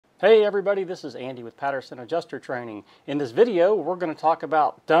Hey everybody, this is Andy with Patterson Adjuster Training. In this video, we're going to talk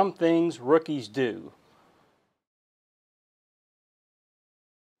about dumb things rookies do.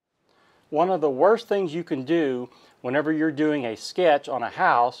 One of the worst things you can do whenever you're doing a sketch on a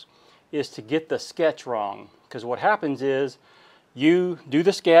house is to get the sketch wrong. Because what happens is you do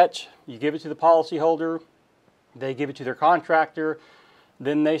the sketch, you give it to the policyholder, they give it to their contractor,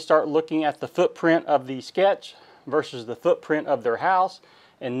 then they start looking at the footprint of the sketch versus the footprint of their house,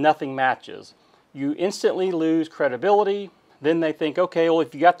 and nothing matches. You instantly lose credibility. Then they think, okay, well,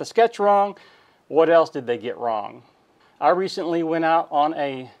 if you got the sketch wrong, what else did they get wrong? I recently went out on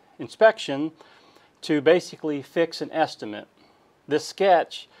a inspection to basically fix an estimate. This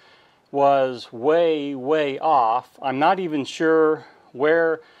sketch was way off. I'm not even sure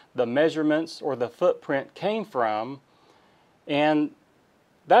where the measurements or the footprint came from, and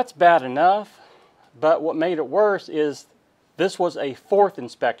that's bad enough, but what made it worse is this was a fourth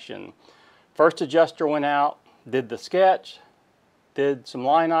inspection. First adjuster went out, did the sketch, did some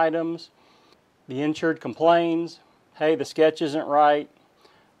line items. The insured complains, hey, the sketch isn't right.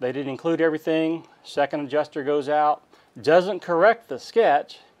 They didn't include everything. Second adjuster goes out, doesn't correct the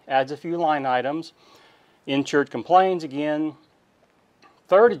sketch, adds a few line items. Insured complains again.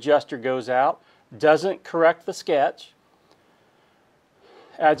 Third adjuster goes out, doesn't correct the sketch,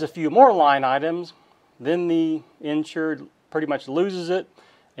 adds a few more line items. Then the insured pretty much loses it,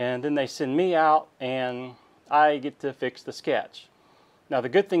 and then they send me out and I get to fix the sketch. Now the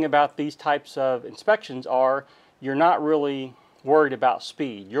good thing about these types of inspections are you're not really worried about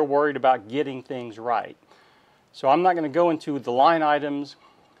speed. You're worried about getting things right. So I'm not going to go into the line items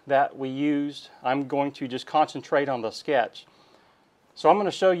that we used. I'm going to just concentrate on the sketch. So I'm going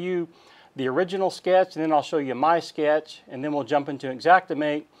to show you the original sketch, and then I'll show you my sketch, and then we'll jump into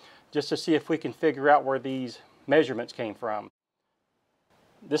Xactimate just to see if we can figure out where these measurements came from.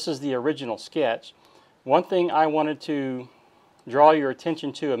 This is the original sketch. One thing I wanted to draw your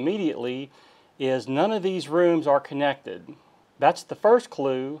attention to immediately is none of these rooms are connected. That's the first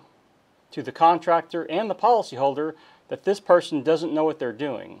clue to the contractor and the policyholder that this person doesn't know what they're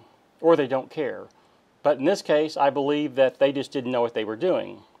doing, or they don't care. But in this case, I believe that they just didn't know what they were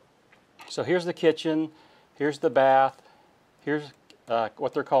doing. So here's the kitchen, here's the bath, here's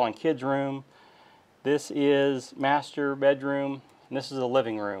what they're calling kids' room. This is master bedroom, and this is the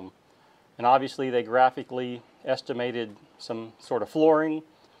living room. And obviously they graphically estimated some sort of flooring.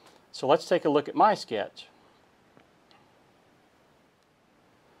 So let's take a look at my sketch.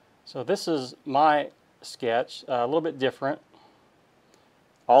 So this is my sketch, a little bit different.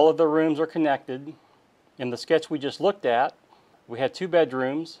 All of the rooms are connected. In the sketch we just looked at, we had two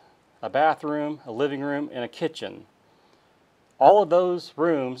bedrooms, a bathroom, a living room, and a kitchen. All of those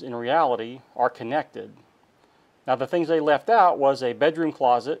rooms in reality are connected. Now the things they left out was a bedroom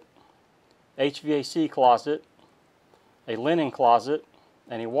closet, HVAC closet, a linen closet,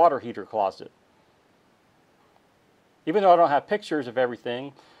 and a water heater closet. Even though I don't have pictures of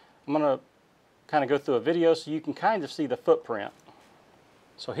everything, I'm going to kind of go through a video so you can kind of see the footprint.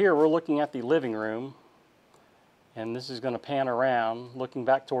 So here we're looking at the living room, and this is going to pan around looking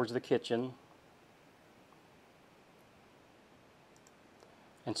back towards the kitchen.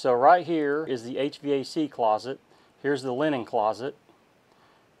 And so right here is the HVAC closet. Here's the linen closet.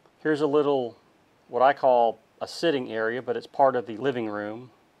 Here's a little, what I call a sitting area, but it's part of the living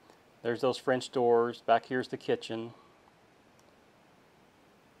room. There's those French doors. Back here's the kitchen.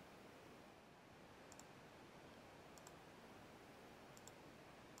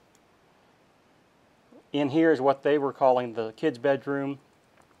 In here is what they were calling the kids' bedroom.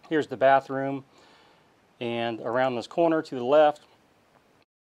 Here's the bathroom. And around this corner to the left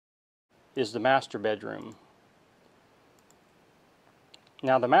is the master bedroom.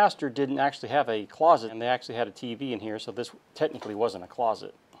 Now the master didn't actually have a closet, and they actually had a TV in here, so this technically wasn't a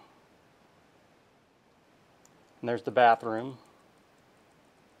closet. And there's the bathroom.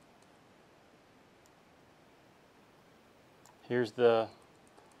 Here's the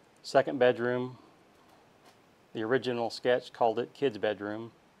second bedroom. The original sketch called it kids'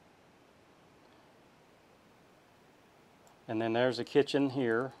 bedroom. And then there's a kitchen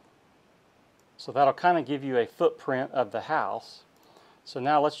here. So that'll kind of give you a footprint of the house. So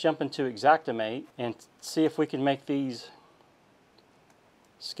now let's jump into Xactimate and see if we can make these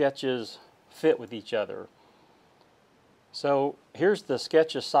sketches fit with each other. So here's the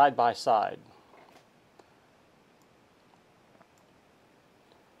sketches side by side.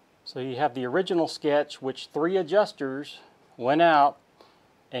 So you have the original sketch, which 3 adjusters went out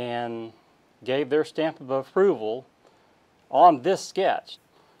and gave their stamp of approval on this sketch.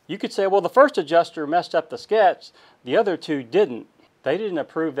 You could say, well, the first adjuster messed up the sketch, the other 2 didn't. They didn't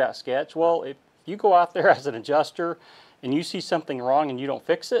approve that sketch. Well, if you go out there as an adjuster and you see something wrong and you don't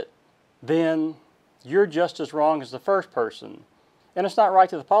fix it, then you're just as wrong as the first person. And it's not right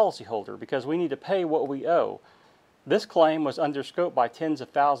to the policyholder because we need to pay what we owe. This claim was under scope by tens of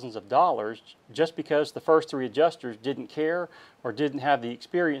thousands of dollars just because the first 3 adjusters didn't care or didn't have the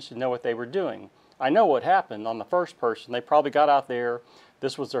experience to know what they were doing. I know what happened on the first person. They probably got out there,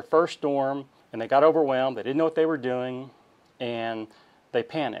 this was their first storm, and they got overwhelmed, they didn't know what they were doing, and they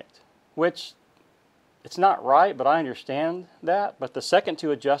panicked. Which, it's not right, but I understand that. But the second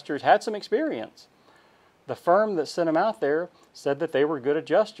 2 adjusters had some experience. The firm that sent them out there said that they were good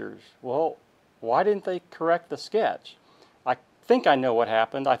adjusters. Well, why didn't they correct the sketch? I think I know what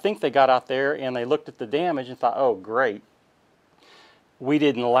happened. I think they got out there and they looked at the damage and thought, oh great, we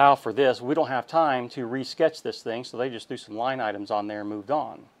didn't allow for this. We don't have time to re-sketch this thing, so they just threw some line items on there and moved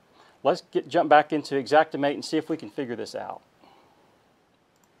on. Let's jump back into Xactimate and see if we can figure this out.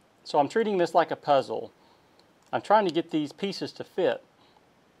 So I'm treating this like a puzzle. I'm trying to get these pieces to fit.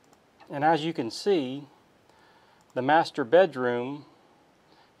 And as you can see, the master bedroom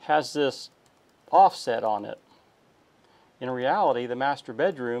has this offset on it. In reality, the master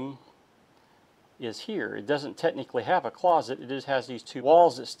bedroom is here. It doesn't technically have a closet, it just has these 2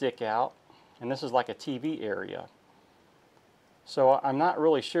 walls that stick out, and this is like a TV area. So I'm not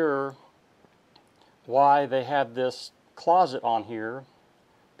really sure why they have this closet on here,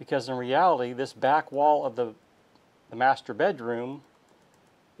 because in reality this back wall of the master bedroom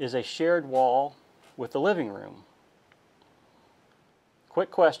is a shared wall with the living room.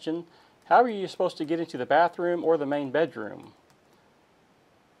 Quick question. How are you supposed to get into the bathroom or the main bedroom?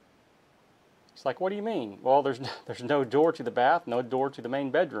 It's like, what do you mean? Well, there's no door to the bath, no door to the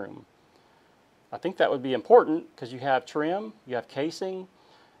main bedroom. I think that would be important because you have trim, you have casing,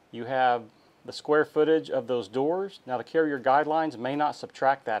 you have the square footage of those doors. Now the carrier guidelines may not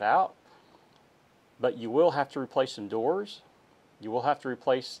subtract that out, but you will have to replace some doors. You will have to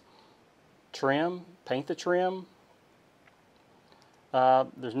replace trim, paint the trim.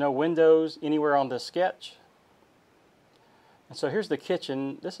 There's no windows anywhere on this sketch. And so here's the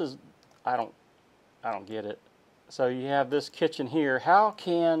kitchen. This is, I don't get it. So you have this kitchen here. How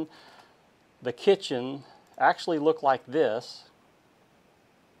can the kitchen actually look like this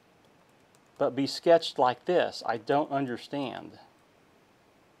but be sketched like this? I don't understand.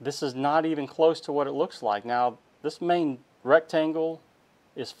 This is not even close to what it looks like. Now this main rectangle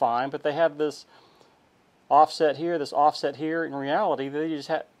is fine, but they have this offset here, this offset here. In reality, they just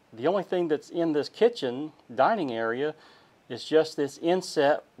have, the only thing that's in this kitchen dining area is just this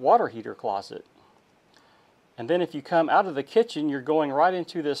inset water heater closet. And then if you come out of the kitchen, you're going right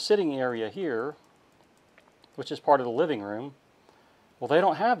into this sitting area here, which is part of the living room. Well, they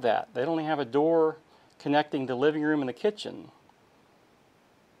don't have that. They only have a door connecting the living room and the kitchen.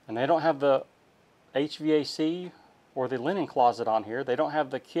 And they don't have the HVAC or the linen closet on here. They don't have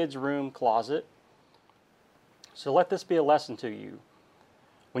the kids' room closet. So let this be a lesson to you.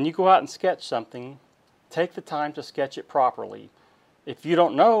 When you go out and sketch something, take the time to sketch it properly. If you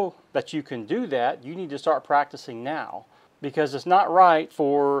don't know that you can do that, you need to start practicing now, because it's not right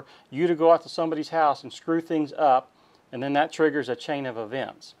for you to go out to somebody's house and screw things up, and then that triggers a chain of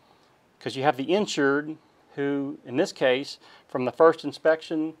events. Because you have the insured who, in this case, from the first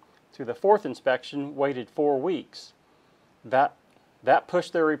inspection to the 4th inspection, waited 4 weeks. That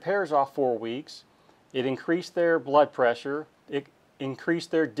pushed their repairs off 4 weeks. It increased their blood pressure. It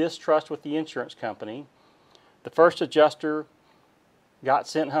increased their distrust with the insurance company. The first adjuster got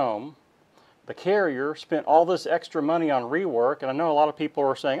sent home. The carrier spent all this extra money on rework, and I know a lot of people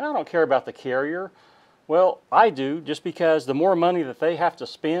are saying, I don't care about the carrier. Well, I do, just because the more money that they have to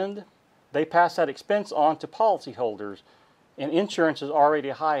spend, they pass that expense on to policyholders, and insurance is already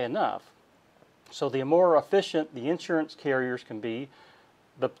high enough. So the more efficient the insurance carriers can be,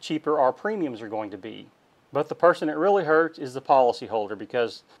 the cheaper our premiums are going to be. But the person it really hurts is the policyholder,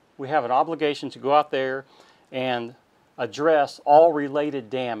 because we have an obligation to go out there and address all related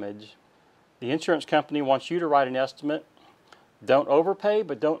damage. The insurance company wants you to write an estimate. Don't overpay,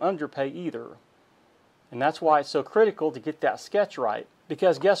 but don't underpay either. And that's why it's so critical to get that sketch right.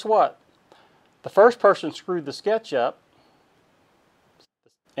 Because guess what? The first person screwed the sketch up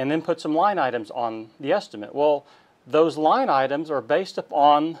and then put some line items on the estimate. Well, those line items are based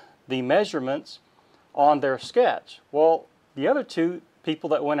upon the measurements on their sketch. Well, the other 2 people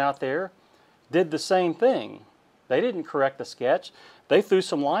that went out there did the same thing. They didn't correct the sketch. They threw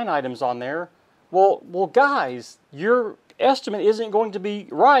some line items on there. Well, guys, your estimate isn't going to be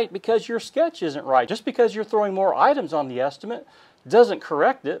right because your sketch isn't right. Just because you're throwing more items on the estimate doesn't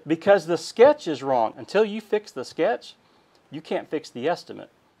correct it, because the sketch is wrong. Until you fix the sketch, you can't fix the estimate.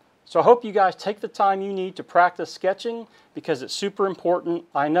 So I hope you guys take the time you need to practice sketching because it's super important.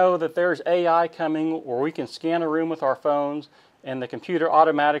 I know that there's AI coming where we can scan a room with our phones and the computer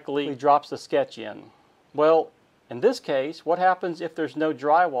automatically drops the sketch in. Well, in this case, what happens if there's no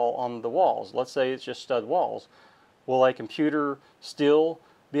drywall on the walls? Let's say it's just stud walls. Will a computer still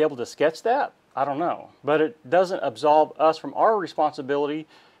be able to sketch that? I don't know. But it doesn't absolve us from our responsibility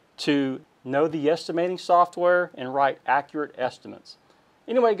to know the estimating software and write accurate estimates.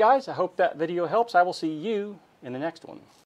 Anyway guys, I hope that video helps. I will see you in the next one.